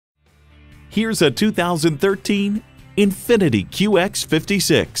Here's a 2013 INFINITI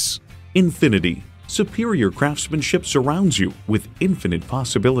QX56. INFINITI. Superior craftsmanship surrounds you with infinite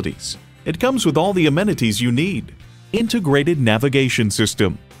possibilities. It comes with all the amenities you need. Integrated navigation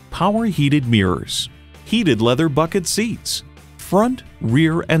system, power heated mirrors, heated leather bucket seats, front,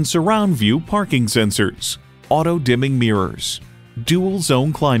 rear, and surround view parking sensors, auto dimming mirrors, dual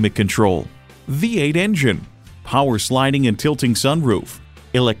zone climate control, V8 engine, power sliding and tilting sunroof,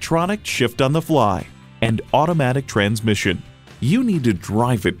 electronic shift on the fly, and automatic transmission. You need to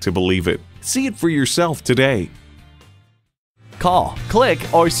drive it to believe it. See it for yourself today. Call, click,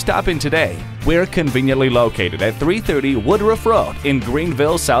 or stop in today. We're conveniently located at 330 Woodruff Road in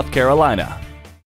Greenville, South Carolina.